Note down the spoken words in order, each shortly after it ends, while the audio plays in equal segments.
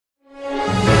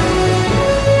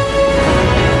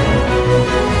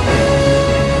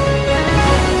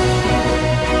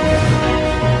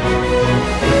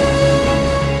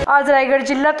रायगड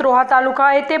जिल्ह्यात रोहा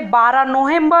तालुका येथे 12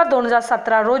 नोव्हेंबर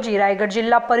 2017 रोजी रायगड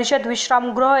जिल्हा परिषद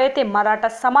विश्रामगृह येथे मराठा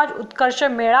समाज उत्कर्ष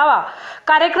मेळावा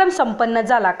कार्यक्रम संपन्न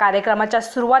झाला। कार्यक्रमाच्या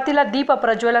सुरुवातीला दीप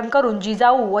प्रज्वलन करून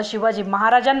जिजाऊ व शिवाजी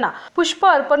महाराजांना पुष्प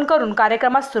अर्पण करून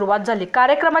कार्यक्रमास सुरुवात झाली।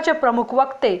 कार्यक्रमाचे प्रमुख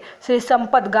वक्ते श्री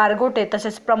संपत गारगोटे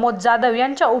तसेच प्रमोद जाधव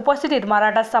यांच्या उपस्थितीत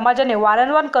मराठा समाजाने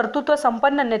वारंवार कर्तृत्व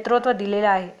संपन्न नेतृत्व दिलेले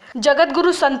आहे।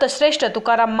 जगद्गुरु संत श्रेष्ठ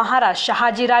तुकाराम महाराज,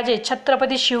 शहाजी राजे,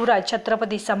 छत्रपती शिवराज,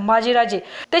 छत्रपती संभाजीराजे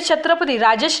ते छत्रपती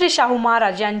राजश्री शाहू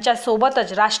महाराज यांच्या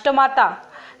सोबतच राष्ट्रमाता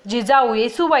जिजाऊ,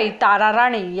 येसूबाई, तारा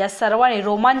राणी या सर्वांनी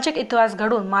रोमांचक इतिहास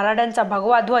घडून मराठ्यांचा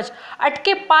भगवा ध्वज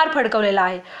अटके पार फडकवलेला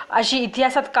आहे। अशी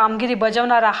इतिहासात कामगिरी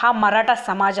बजावणारा हा मराठा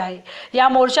समाज आहे। या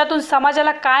मोर्चातून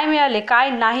समाजाला काय मिळाले काय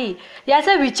नाही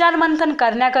याचे विचारमंथन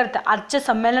करण्याकरता आजचे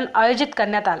संमेलन आयोजित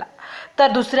करण्यात आला।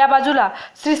 तर दुसऱ्या बाजूला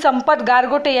श्री संपत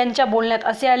गारगोटे यांच्या बोलण्यात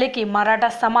असे आले की मराठा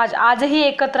समाज आजही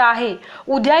एकत्र आहे,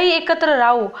 उद्याही एकत्र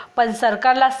राहू, पण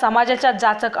सरकारला समाजाच्या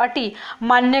जाचक अटी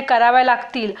मान्य कराव्या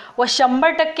लागतील व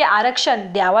 100% आरक्षण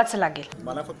द्यावाच लागेल।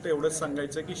 मला फक्त एवढंच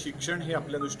सांगायचं की शिक्षण हे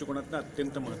आपल्या दृष्टिकोनातून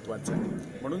अत्यंत महत्त्वाचं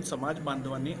आहे, म्हणून समाज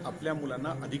बांधवांनी आपल्या मुलांना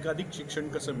अधिकाधिक शिक्षण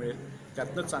कसं मिळेल,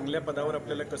 त्यातनं चांगल्या पदावर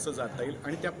आपल्याला कसं जाता येईल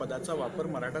आणि त्या पदाचा वापर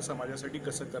मराठा समाजासाठी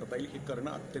कसं करता येईल हे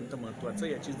करणं अत्यंत महत्त्वाचं।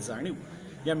 याची जाणीव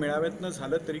या मेळाव्यातनं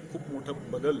झालं तरी खूप मोठं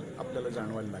बदल आपल्याला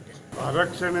जाणवायला लागेल।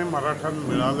 आरक्षण हे मराठ्यांना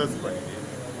मिळालंच पाहिजे,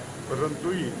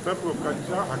 परंतु इतर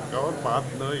लोकांच्या हक्कावर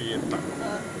बाद न येता।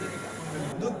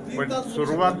 पण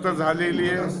सुरुवात तर झालेली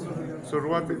आहे,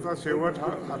 सुरुवातीचा शेवट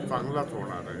हा चांगलाच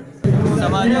होणार आहे।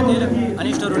 समाजातील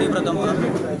अनिष्ट रूढी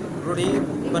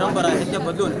परंपरा आहेत त्या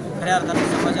बदलून खऱ्या अर्थाने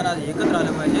समाजाने एकत्र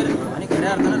आलं पाहिजे आणि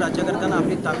खऱ्या अर्थाने राज्य करताना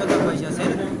आपली ताकद दाखवायची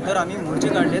असेल तर आम्ही मोर्चे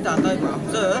काढलेत। आता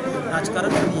आमचं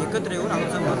राजकारण एकत्र येऊन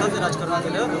आमचं मताचं राजकारण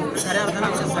केलं, खऱ्या अर्थाने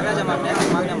आमच्या सगळ्या ज्या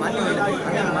मागण्या मान्य होईल।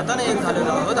 आम्ही मताने एक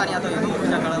झालेलो आहोत आणि आता इथून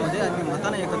पुढच्या काळामध्ये आम्ही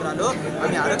मताने एकत्र आलो।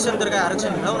 आम्ही आरक्षण तर काय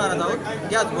आरक्षण मिळवणार आहोत,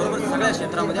 त्याचबरोबर सगळ्या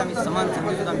क्षेत्रामध्ये आम्ही समान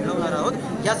संधी मिळवणार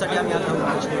आहोत। यासाठी आम्ही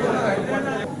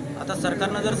आता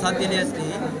सरकारनं जर साथ दिली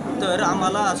असती तर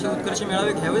आम्हाला असे उत्कर्ष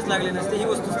मेळावे घ्यावेच लागले नसते, ही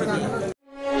वस्तुस्थिती आहे।